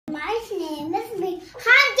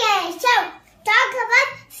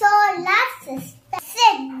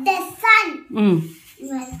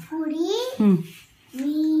Venus,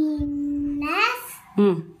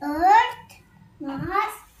 Earth,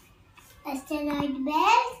 Mars, asteroid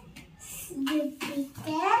belt,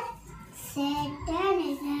 Jupiter, Saturn,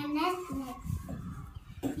 Uranus,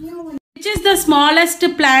 Neptune. Which is the smallest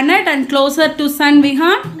planet and closer to Sun,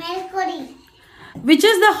 Vihan? Mercury. Which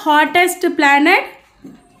is the hottest planet?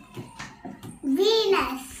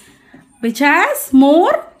 Venus. Which has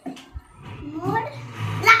more?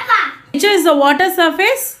 Lava. Which is the water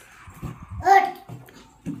surface? Earth.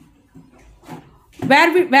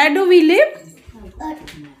 Where do we live?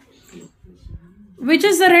 Earth. Which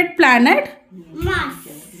is the red planet?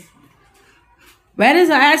 Mars. Where is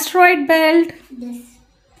the asteroid belt? This.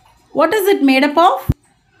 What is it made up of?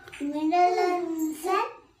 Mineral sun.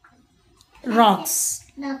 Rocks.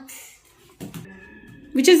 Rocks.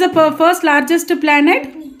 Which is the first largest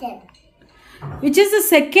planet? Jupiter. Which is the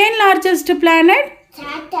second largest planet?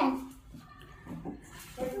 Saturn.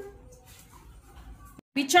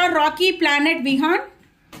 Which are rocky planet, Vihan?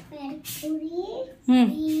 Mercury.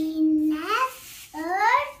 Venus.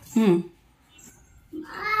 Earth.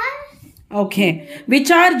 Mars. Okay.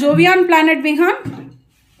 Which are Jovian planet, Vihan?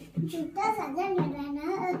 Jupiter, Saturn,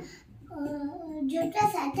 Uranus. Jupiter,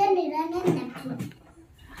 Saturn, Uranus, Neptune.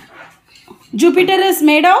 Jupiter is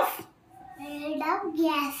made of? Made of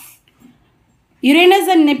gas. Uranus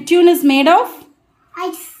and Neptune is made of?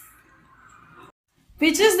 Ice.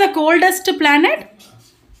 Which is the coldest planet?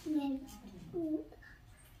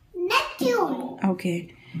 Neptune.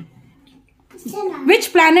 Okay.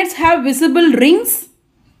 Which planets have visible rings?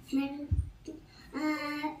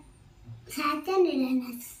 Saturn,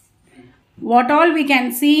 Uranus. What all we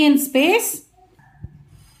can see in space?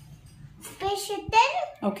 Space Shuttle.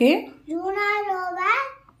 Okay. Lunar rover.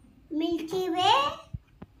 Milky Way.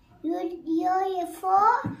 UFO.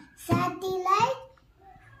 Satellite.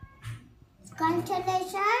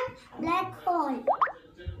 Constellation. Black hole.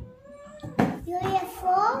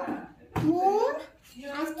 UFO. Moon.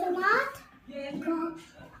 Astronaut.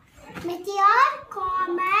 Meteor.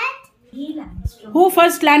 Comet. Who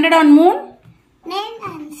first landed on moon?